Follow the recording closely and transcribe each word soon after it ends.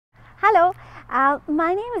Hello,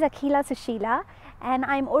 my name is Akhilaa Susheela and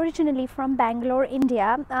I'm originally from Bangalore,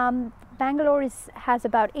 India. Bangalore has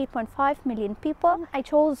about 8.5 million people. I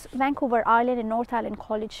chose Vancouver Island and North Island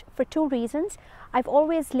College for two reasons. I've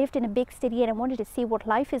always lived in a big city and I wanted to see what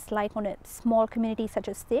life is like on a small community such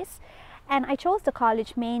as this. And I chose the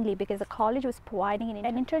college mainly because the college was providing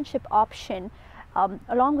an internship option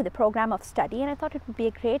along with the program of study, and I thought it would be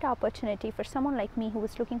a great opportunity for someone like me who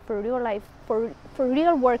was looking for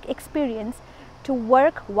real work experience to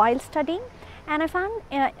work while studying. And I found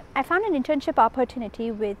an internship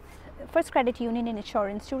opportunity with First Credit Union in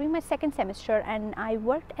insurance during my second semester, and I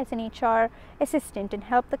worked as an HR assistant and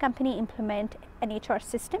helped the company implement an HR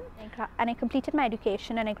system. And I completed my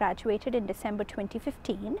education and I graduated in December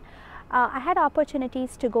 2015. I had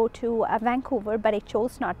opportunities to go to Vancouver, but I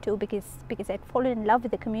chose not to because I'd fallen in love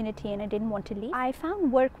with the community and I didn't want to leave. I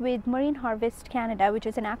found work with Marine Harvest Canada, which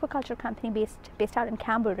is an aquaculture company based out in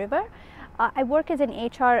Campbell River. I work as an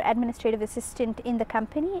HR administrative assistant in the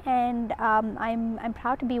company, and I'm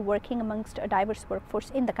proud to be working amongst a diverse workforce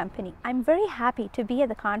in the company. I'm very happy to be at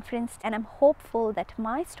the conference, and I'm hopeful that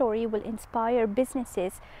my story will inspire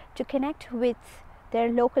businesses to connect with their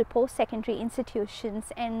local post-secondary institutions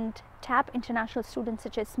and tap international students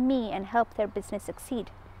such as me and help their business succeed.